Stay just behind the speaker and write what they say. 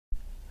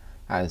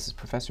Hi, this is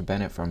Professor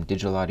Bennett from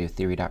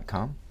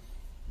digitalaudiotheory.com.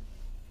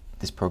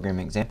 This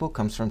programming example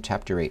comes from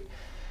Chapter 8,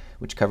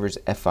 which covers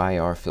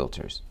FIR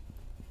filters.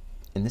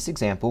 In this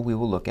example, we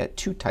will look at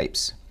two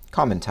types,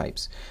 common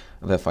types,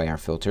 of FIR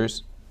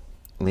filters,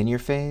 linear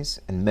phase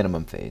and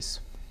minimum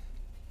phase.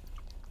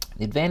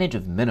 The advantage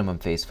of minimum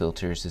phase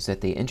filters is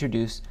that they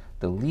introduce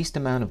the least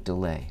amount of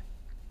delay,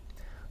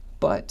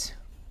 but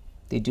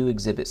they do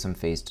exhibit some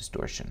phase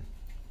distortion.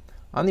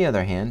 On the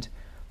other hand,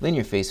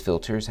 linear phase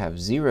filters have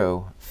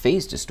zero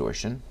phase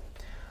distortion,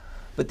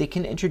 but they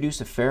can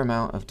introduce a fair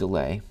amount of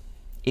delay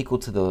equal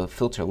to the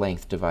filter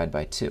length divided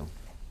by 2.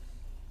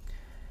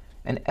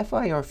 An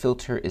FIR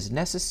filter is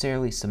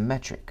necessarily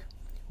symmetric,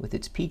 with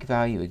its peak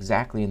value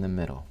exactly in the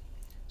middle.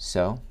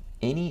 So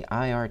any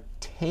IR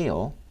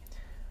tail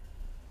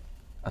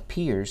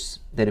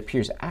that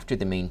appears after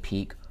the main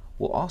peak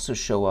will also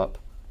show up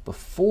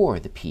before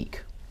the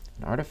peak,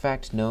 an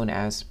artifact known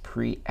as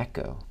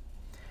pre-echo.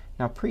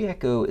 Now,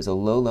 pre-echo is a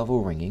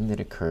low-level ringing that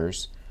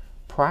occurs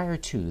prior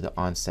to the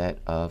onset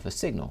of a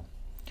signal,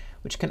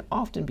 which can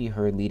often be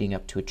heard leading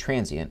up to a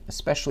transient,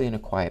 especially in a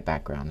quiet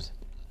background.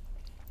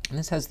 And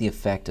this has the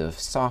effect of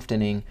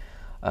softening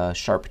a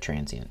sharp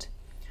transient.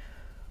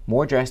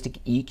 More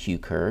drastic EQ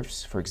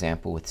curves, for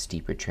example with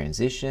steeper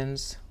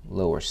transitions,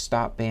 lower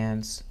stop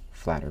bands,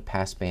 flatter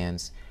pass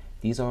bands,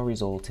 these all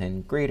result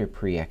in greater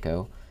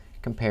pre-echo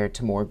compared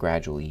to more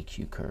gradual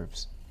EQ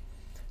curves.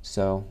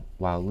 So,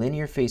 while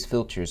linear phase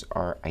filters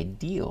are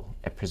ideal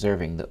at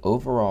preserving the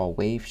overall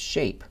wave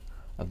shape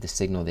of the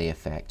signal they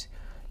affect,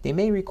 they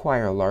may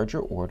require a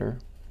larger order,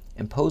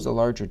 impose a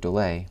larger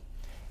delay,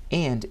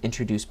 and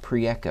introduce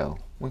pre-echo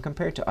when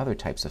compared to other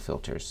types of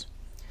filters.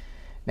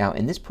 Now,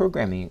 in this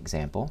programming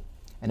example,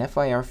 an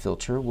FIR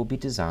filter will be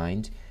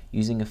designed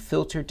using a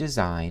filter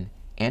design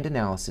and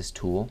analysis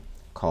tool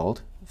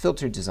called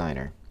Filter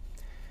Designer.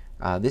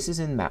 This is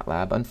in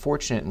MATLAB.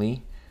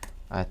 Unfortunately,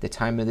 at the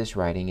time of this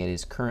writing, it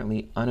is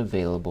currently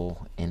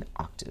unavailable in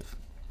Octave.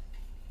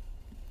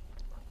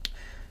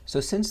 So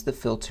since the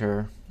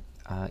filter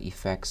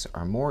effects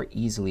are more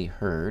easily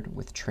heard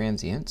with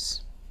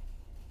transients,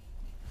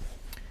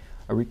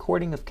 a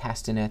recording of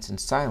castanets and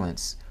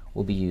silence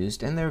will be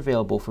used, and they're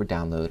available for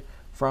download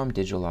from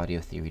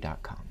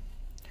digitalaudiotheory.com.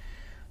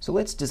 So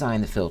let's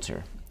design the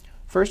filter.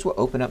 First, we'll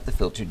open up the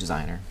Filter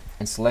Designer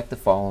and select the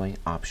following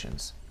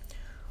options.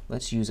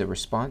 Let's use a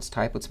response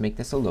type. Let's make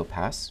this a low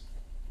pass.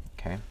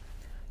 Okay.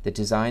 The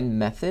design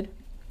method,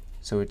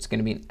 so it's going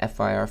to be an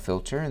FIR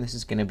filter, and this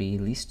is going to be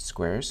least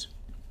squares.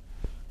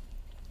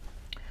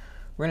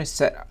 We're going to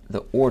set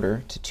the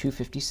order to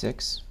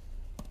 256,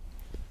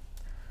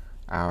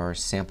 our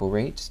sample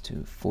rate to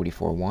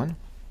 44.1.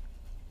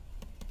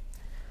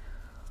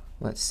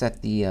 Let's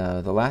set the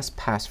last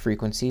pass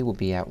frequency will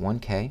be at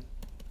 1K,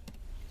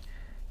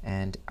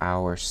 and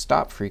our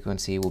stop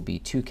frequency will be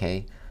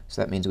 2K,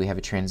 so that means we have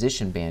a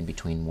transition band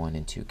between 1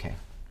 and 2K.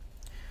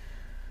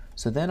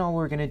 So then all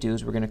we're going to do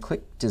is we're going to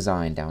click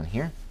Design down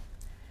here,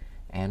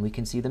 and we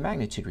can see the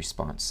magnitude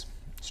response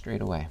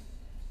straight away.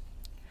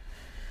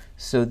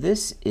 So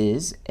this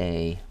is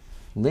a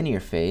linear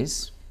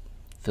phase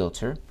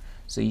filter,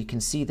 so you can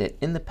see that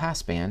in the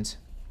passband,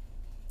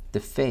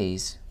 the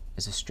phase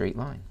is a straight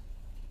line.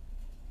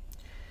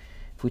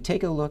 If we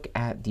take a look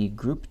at the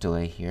group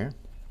delay here,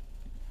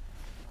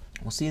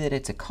 we'll see that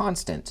it's a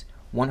constant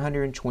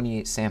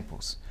 128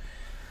 samples.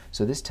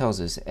 So this tells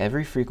us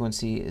every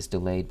frequency is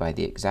delayed by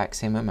the exact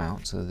same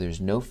amount, so there's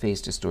no phase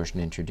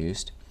distortion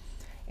introduced,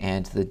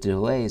 and the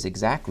delay is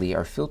exactly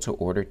our filter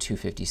order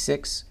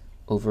 256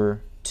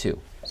 over 2,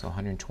 so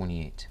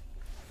 128.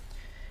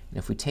 And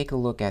if we take a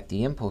look at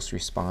the impulse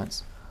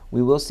response,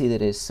 we will see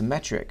that it is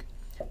symmetric.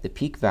 The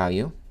peak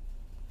value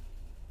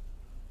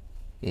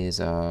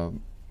is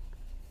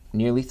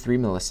nearly 3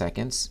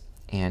 milliseconds,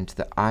 and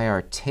the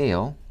IR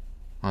tail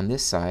on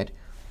this side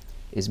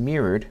is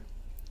mirrored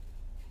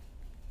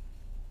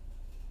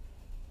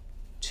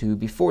to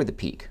before the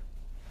peak.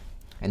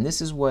 And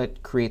this is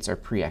what creates our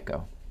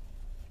pre-echo.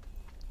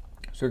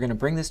 So we're going to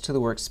bring this to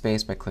the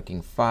workspace by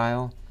clicking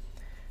File,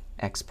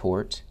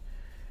 Export,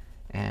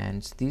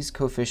 and these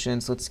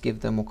coefficients, let's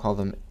give them, we'll call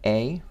them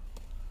A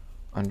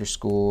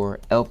underscore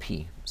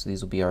LP. So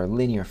these will be our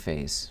linear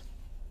phase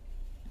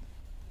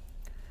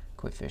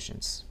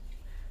coefficients.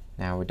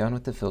 Now we're done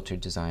with the filter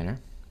designer.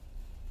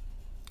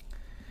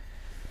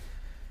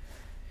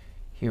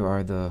 Here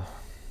are the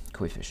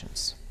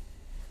coefficients.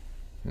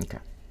 Okay.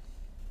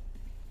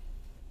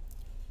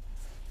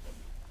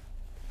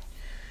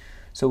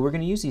 So we're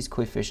going to use these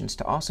coefficients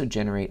to also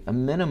generate a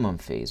minimum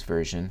phase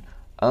version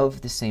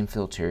of the same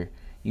filter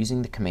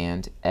using the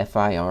command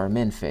FIR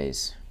min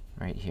phase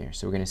right here.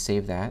 So we're going to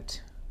save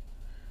that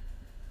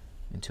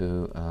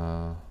into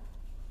a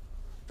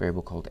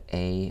variable called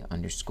A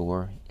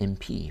underscore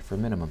MP for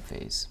minimum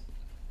phase.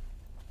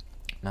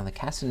 Now the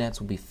castanets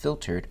will be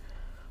filtered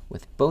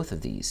with both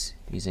of these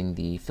using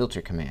the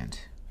filter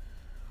command.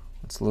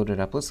 Let's load it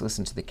up. Let's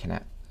listen to the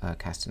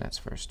castanets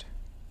first.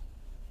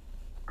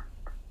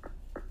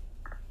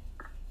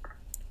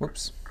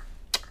 Whoops.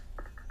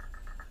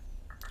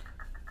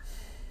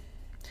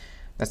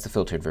 That's the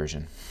filtered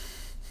version.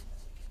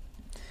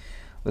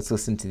 Let's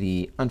listen to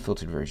the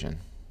unfiltered version.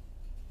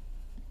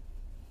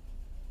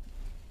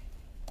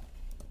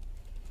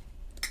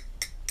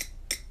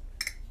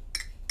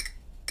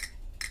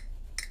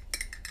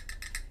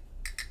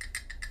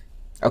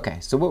 Okay,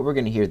 so what we're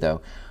going to hear,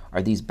 though,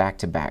 are these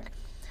back-to-back.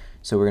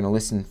 So we're going to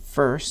listen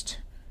first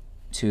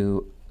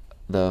to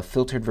the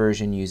filtered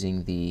version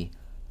using the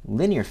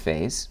linear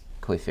phase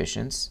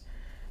coefficients.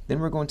 Then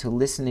we're going to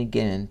listen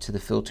again to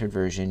the filtered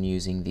version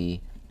using the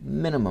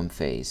minimum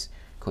phase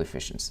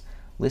coefficients.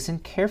 Listen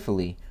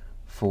carefully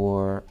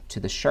to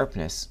the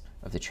sharpness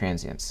of the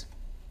transients.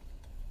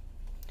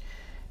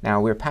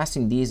 Now, we're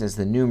passing these as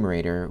the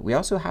numerator. We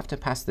also have to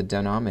pass the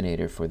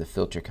denominator for the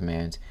filter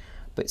command.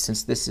 But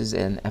since this is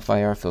an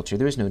FIR filter,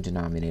 there is no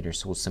denominator,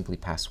 so we'll simply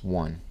pass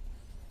 1.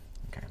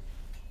 Okay.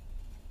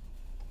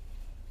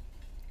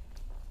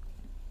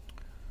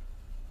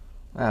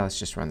 Well, let's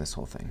just run this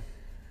whole thing.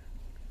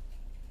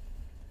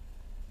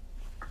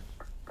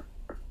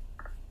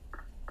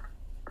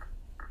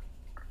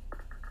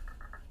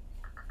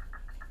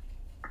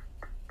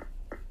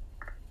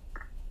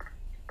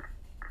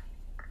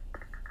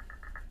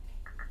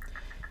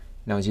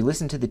 Now, as you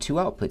listen to the two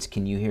outputs,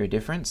 can you hear a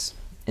difference?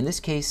 In this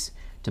case,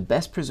 to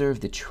best preserve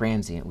the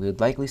transient, we would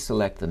likely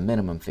select the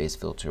minimum phase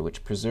filter,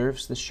 which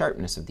preserves the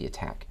sharpness of the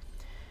attack.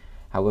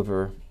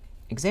 However,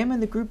 examine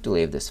the group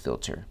delay of this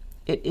filter.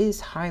 It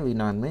is highly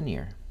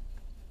nonlinear,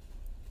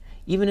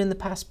 even in the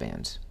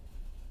passband,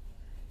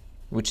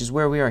 which is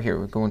where we are here.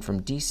 We're going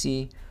from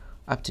DC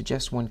up to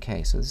just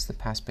 1K. So this is the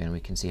passband. We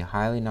can see a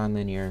highly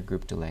nonlinear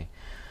group delay.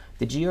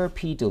 The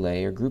GRP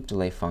delay, or group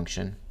delay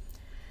function,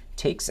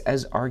 takes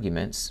as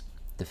arguments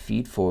the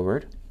feed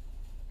forward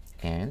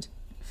and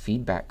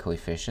feedback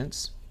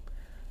coefficients,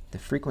 the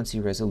frequency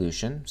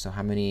resolution, so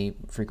how many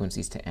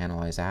frequencies to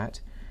analyze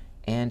at,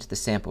 and the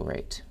sample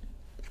rate.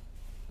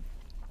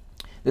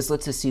 This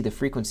lets us see the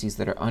frequencies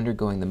that are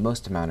undergoing the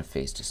most amount of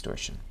phase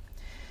distortion.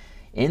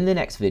 In the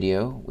next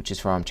video, which is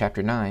from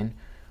Chapter 9,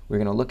 we're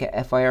going to look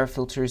at FIR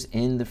filters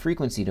in the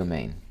frequency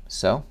domain.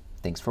 So,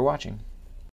 thanks for watching.